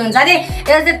भन्नुहुन्छ अरे।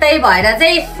 यो चाहिँ त्यही भएर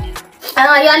चाहिँ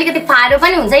यो अलिकति फारो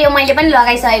पनि हुन्छ। यो मैले पनि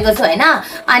लगाइसकेको छु होइन।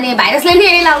 अनि भाइरसले नि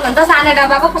यही लाउनुहुन्छ, सानो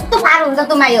डब्बाको कस्तो फारो हुन्छ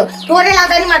तुमा, यो थोरै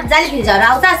लाउँदा नि मजाले फिजहरू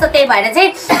आउँछ। सो त्यही भएर चाहिँ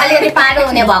अलिकति फारो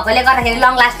हुने भएकोले गर्दाखेरि,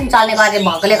 लङ लास्टिङ चल्ने गर्ने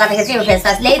भएकोले गर्दाखेरि चाहिँ यो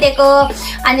फेसवास ल्याइदिएको।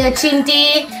 अनि यो चिम्टी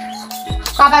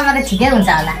कपालमा त ठिकै हुन्छ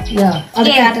होला, यो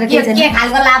के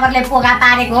खालको लाबरले पोका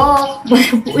पारेको हो,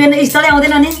 स्थलै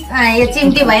आउँदैन नि। यो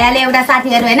चिम्टी भइहाल्यो एउटा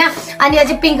साथीहरू होइन। अनि यो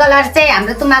चाहिँ पिङ्क कलर चाहिँ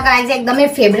हाम्रो तुमाको लागि चाहिँ एकदमै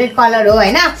फेभरेट कलर हो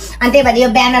होइन। अनि त्यही भएर यो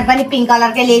ब्यानर पनि पिङ्क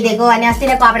कलरकै ल्याइदिएको। अनि अस्ति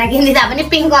नै कपडा किनिदिँदा पनि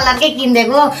पिङ्क कलरकै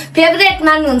किनिदिएको, फेभरेट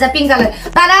मान्नुहुन्छ पिङ्क कलर।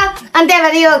 तर अनि त्यही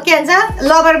भएर यो के भन्छ,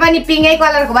 लभर पनि पिङ्कै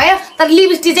कलरको भयो, तर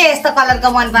लिपस्टिक चाहिँ यस्तो कलरको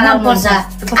मन पराउनुपर्छ।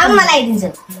 अब म लगाइदिन्छु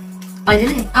अहिले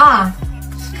नि,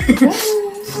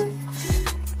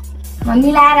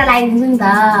 मिलाएर लगाइदिन्छु नि त।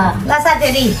 ल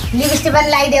साथीहरु लिपस्टिक पनि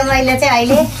लगाइदिएँ मैले चाहिँ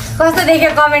अहिले। कस्तो देख्यो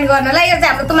कमेन्ट गर्नु ल। यो चाहिँ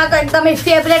हाम्रो तुमाको एकदमै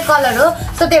फेभरेट कलर हो।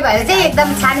 सो त्यही भएर चाहिँ एकदम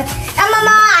छाने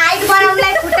आमामा हाइट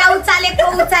बढाउनलाई खुट्टा उचाले के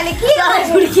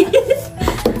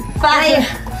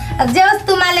जे होस्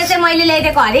तुमाले चाहिँ मैले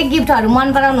ल्याइदिएको हरेक गिफ्टहरू मन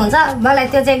पराउनुहुन्छ। मलाई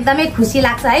त्यो चाहिँ एकदमै खुसी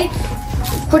लाग्छ है।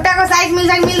 खुट्टाको साइज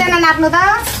मिल्छ कि मिल्दैन नाप्नु त?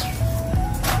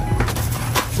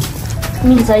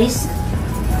 मिल्छ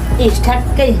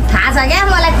ठ्याक्कै थाहा छ क्या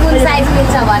मलाई कुन साइज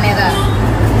मिल्छ भनेर।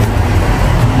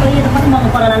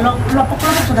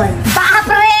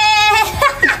 बाफ्रे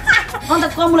अन्त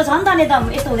कमुलो छ नि त, अनि त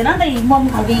यस्तो हुँदैन नि त, महँगो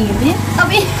खालको हेर्ने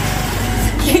तपाईँ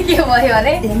के भयो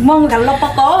अरे महँगो खाल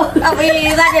लपक्क हो। अब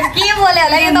के बोल्यो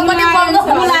होला, यो त पनि महँगो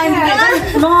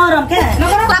नरम क्या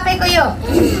तपाईँको यो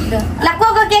ल को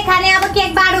के खाने अब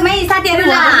केक बाडुमै साथीहरू।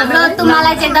 हाम्रो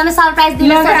तुमालाई चाहिँ एकदमै सरप्राइज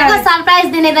दिनु सकेको। सरप्राइज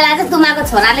दिने बेला चाहिँ तुमाको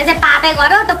छोराले चाहिँ पापै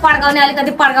गर्यो, त पड्काउने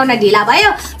अलिकति पड्काउन ढिला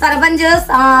भयो। तर पनि जो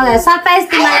सरप्राइज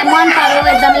तुमालाई मन पर्यो,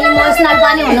 एकदमै इमोसनल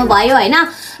पनि हुनुभयो होइन।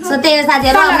 सो त्यही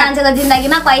साथीहरू मान्छेको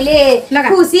जिन्दगीमा कहिले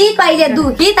खुसी कहिले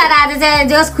दुखी, तर आज चाहिँ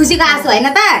जोस् खुसीको आँसु होइन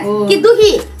त कि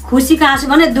दुखी खुसीको आँसु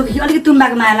भने दुखी अलिकति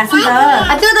तुम्बाको माया लाग्छ नि त।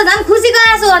 त्यो त झन् खुसीको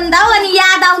आँसु हो नि त अनि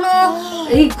याद आउनु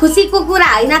खुसीको कुरा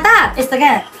होइन त। यस्तो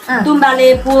क्या तुम्बाले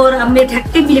पोहोर मेरो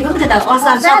ठ्याक्कै मिलेको नि त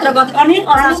असार 17 गते अनि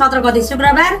असार 17 गते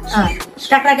शुक्रबार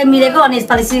ट्याक्कै मिलेको अनि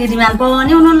यसपालि श्रीमान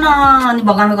पनि हुनुहुन्न अनि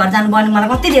भगवानको घर जानु पर्ने मलाई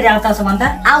कति धेरै आउँछ भन्छ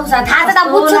आउँछ थाहा छ त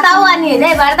बुझ्छु त हो अनि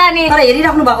हेरै भर्दा नि तर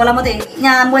हेरिराख्नु भएको होला म त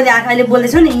यहाँ मैले आँखाले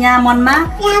बोल्दैछु नि यहाँ मनमा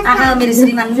आँखा मेरो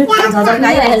श्रीमान झझल्का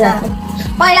आइरहेको छ।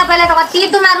 पहिला पहिला त कति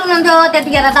तुम्हार हुनुहुन्थ्यो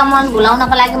त्यतिखेर त मन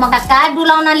भुलाउनको लागि म कहाँ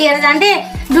डुलाउन लिएर जान्थेँ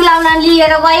डुलाउन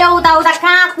लिएर गयो उता उता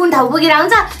कहाँ कुन ठाउँ पुगेर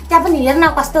हुन्छ त्यहाँ पनि हेर्न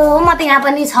कस्तो म त यहाँ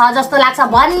पनि छ जस्तो लाग्छ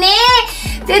भन्ने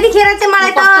त्यतिखेर चाहिँ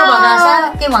मलाई त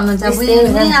के भन्नुहुन्छ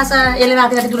यसले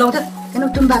राति राति डुलाउँथ्यो किन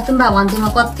तुम्बा तुम्बा भन्थेँ म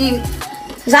कति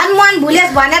झन् मन भुलेस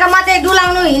भनेर म चाहिँ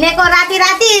डुलाउनु हिँडेको राति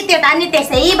राति त्यो त नि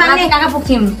त्यसै भन्ने कहाँ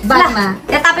पुग्थ्यौँ बाटोमा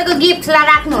त्यहाँ तपाईँको गिफ्टलाई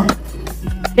राख्नु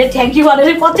थ्याङ्क यू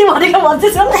भनेर कति भनेको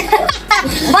भन्दैछु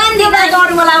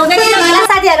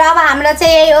साथीहरू अब हाम्रो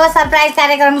चाहिँ यही हो सरप्राइज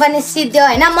कार्यक्रम पनि सिद्धियो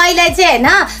होइन मैले चाहिँ होइन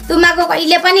तुम्माको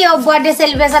कहिले पनि यो बर्थडे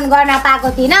सेलिब्रेसन गर्न पाएको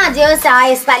थिइनँ जे होस्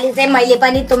यसपालि चाहिँ मैले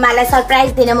पनि तुम्मालाई सरप्राइज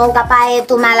दिने मौका पाएँ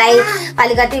तुम्मालाई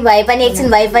अलिकति भए पनि एकछिन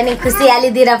भए पनि खुसियाली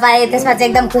दिन पाएँ त्यसमा चाहिँ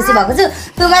एकदम खुसी भएको छु।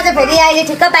 तुम्मा चाहिँ फेरि अहिले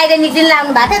ठिक्क बाहिर निक्लिनु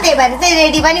लाग्नु भएको थियो त्यही भएर चाहिँ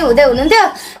रेडी पनि हुँदै हुनुहुन्थ्यो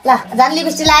ल झन्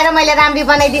लिपस्टिक लाएर मैले राम्री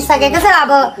बनाइदिइसकेको छु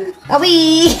अब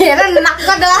हेर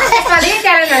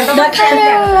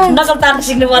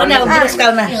सिक्नु पर्यो नि अब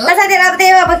पुरस्कारमा साथीहरू अब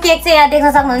त्यही अब केक चाहिँ यहाँ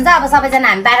देख्न सक्नुहुन्छ अब सबैजना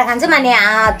हामी बाहिर खान्छौँ अनि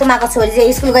तुम्माको छोरी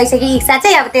चाहिँ स्कुल गइसक्यो इच्छा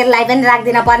चाहिँ अब त्यसलाई पनि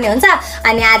राखिदिन पर्ने हुन्छ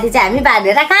अनि आधी चाहिँ हामी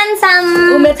बाँधेर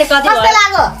खान्छौँ। उमेर चाहिँ कति कस्तो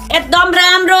लाग्यो एकदम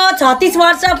राम्रो 36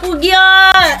 वर्ष पुग्यो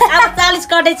अब 40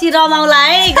 कटेपछि रमाउला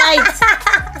है गाइस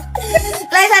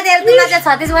ल साथीहरू तुम्मा चाहिँ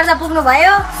 36 वर्ष पुग्नु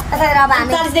भयो साथीहरू अब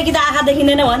हामी 40 देखि त आँखा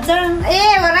देखिँदैन भन्छ ए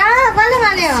हो र कसले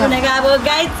भन्यो सुनेको अब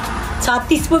गाइस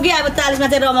 36 पुग्यो अब 40 मा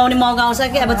चाहिँ रमाउने मौका आउँछ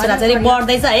कि अब छोराछोरी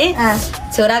बढ्दैछ है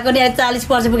छोराको नि 40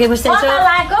 वर्ष पुगेपछि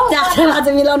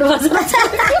चाहिँ मिलाउनु पर्छ।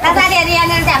 साथीहरू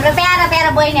यहाँनिर चाहिँ हाम्रो प्यारा प्यारा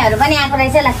बहिनीहरू पनि आएको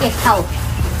रहेछ ल केक खाऊ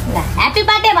ल ह्याप्पी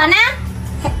बर्थडे भन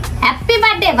ह्याप्पी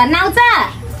बर्थडे भन्न आउँछ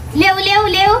ल्याऊ ल्याऊ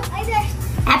ल्याऊ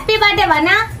ह्याप्पी बर्थडे भन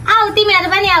आऊ तिमीहरू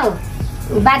पनि आऊ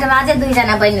बाटोमा अझै 2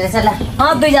 जना बहिनी रहेछ ल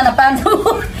 2 जना पाउँछौ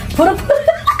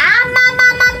आमा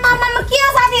के हो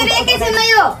साथीहरू एकैछिनमा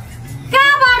यो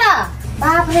कहाँबाट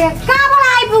बापरे कहाँबाट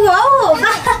आइपुग्यो हौ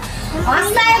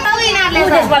हस्तायो त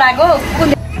यिनीहरूले बडाको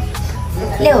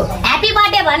ल्याऊ ह्याप्पी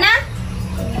बर्थडे भन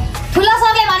ठुलो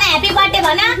सरले भन ह्याप्पी बर्थडे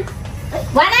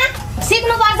भन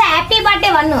सिक्नुपर्छ ह्याप्पी बर्थडे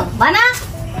भन्नु भन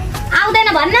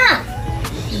आउँदैन भन्न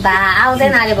बा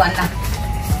आउँदैन अरे भन्न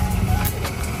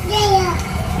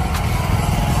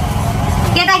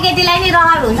केटाकेटीलाई नि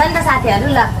रहर हुन्छ नि त साथीहरू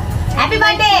ल ह्याप्पी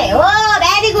बर्थडे हो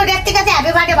भेरी गुड यतिको चाहिँ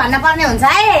ह्याप्पी बर्थडे भन्न पर्ने हुन्छ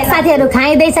है साथीहरू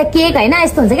खाइँदैछ केक होइन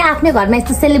यस्तो हुन्छ क्या आफ्नै घरमा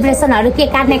यस्तो सेलिब्रेसनहरू केक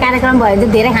काट्ने कार्यक्रम भयो भने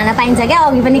धेरै खान पाइन्छ क्या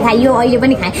अघि पनि खाइयो अहिले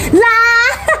पनि खाएँ ला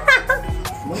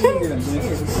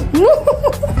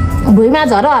भुइँमा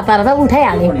झरो हतार त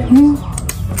उठाइहाल्यो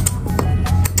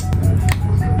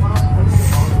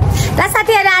र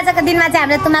साथीहरू आजको दिनमा चाहिँ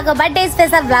हाम्रो तुम्माको बर्थडे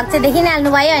स्पेसल भ्लग चाहिँ देखि नै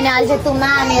हाल्नुभयो अनि अहिले चाहिँ तुम्मा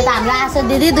अनि यता हाम्रो आशु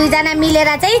दिदी 2 जना मिलेर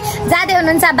चाहिँ जाँदै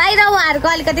हुनुहुन्छ बाहिर उहाँहरूको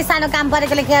अलिकति सानो काम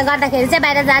परेकोले गर्दाखेरि चाहिँ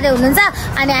बाहिर जाँदै हुनुहुन्छ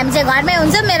अनि हामी चाहिँ घरमै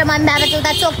हुन्छौँ। मेरो मम्मी बाबा चाहिँ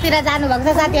उता चोकतिर जानुभएको छ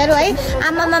साथीहरू है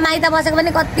आमामा माइत बसेको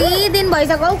पनि कति दिन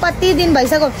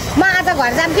भइसक्यो म आज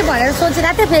घर जाम कि भनेर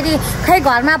सोचिरहेको थिएँ फेरि खै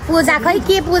घरमा पूजा खै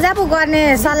के पूजा पो गर्ने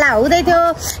सल्लाह हुँदै थियो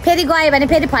फेरि गयो भने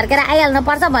फेरि फर्केर आइहाल्नु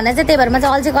पर्छ भनेर चाहिँ त्यही भएर म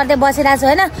चाहिँ अल्छी गर्दै बसिरहेको छु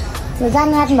होइन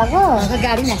जानु आँट्नु भएको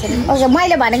गाडी ओके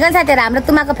मैले भनेको नि साथीहरू हाम्रो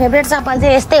तुम्माको फेभरेट चप्पल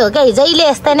चाहिँ यस्तै हो क्या जहिले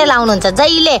यस्तै नै लाउनुहुन्छ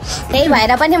जहिले त्यही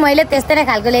भएर पनि मैले त्यस्तै नै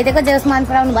खालको ल्याइदिएको जे मन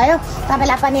पराउनु भयो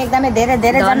तपाईँलाई पनि एकदमै धेरै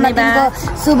धेरै जन्मदिनको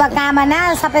शुभकामना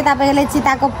सबै तपाईँले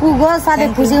चिताको पुगो सधैँ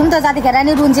खुसी हुनु त जतिखेर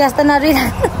नि रुन्ची जस्तो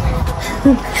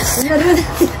नरुइरहनु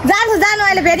जानु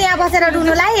अहिले फेरि यहाँ बसेर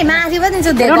रुनुलाई माथि पनि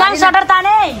दिन्छु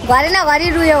घरि नघरि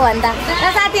रुयो भने त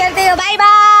साथीहरू त्यही हो बाई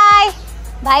बाई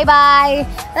बाई बाई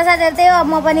र साथीहरू त्यही हो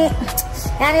म पनि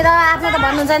यहाँनिर आफ्नो त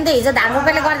भन्नुहुन्छ नि त हिजो धान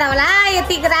रोपेले गर्दा होला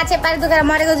यति रात पारी दुखेर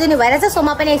मरेको जुनी भइरहेछ सो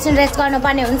म पनि एकछिन रेस्ट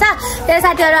गर्नुपर्ने हुन्छ। त्यही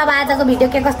साथीहरू अब आजको भिडियो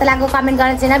के कस्तो लाग्यो कमेन्ट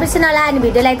गर्न चाहिँ नबिर्सिनु होला अनि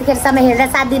भिडियोलाई यतिखेरसम्म हेरेर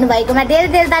साथ दिनुभएकोमा धेरै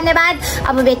धेरै धन्यवाद।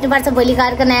 अब भेट्नुपर्छ भोलिको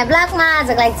अर्को नयाँ ब्लगमा।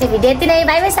 आजको लागि चाहिँ भिडियो यति नै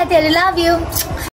बाई बाई साथीहरू लभ यु।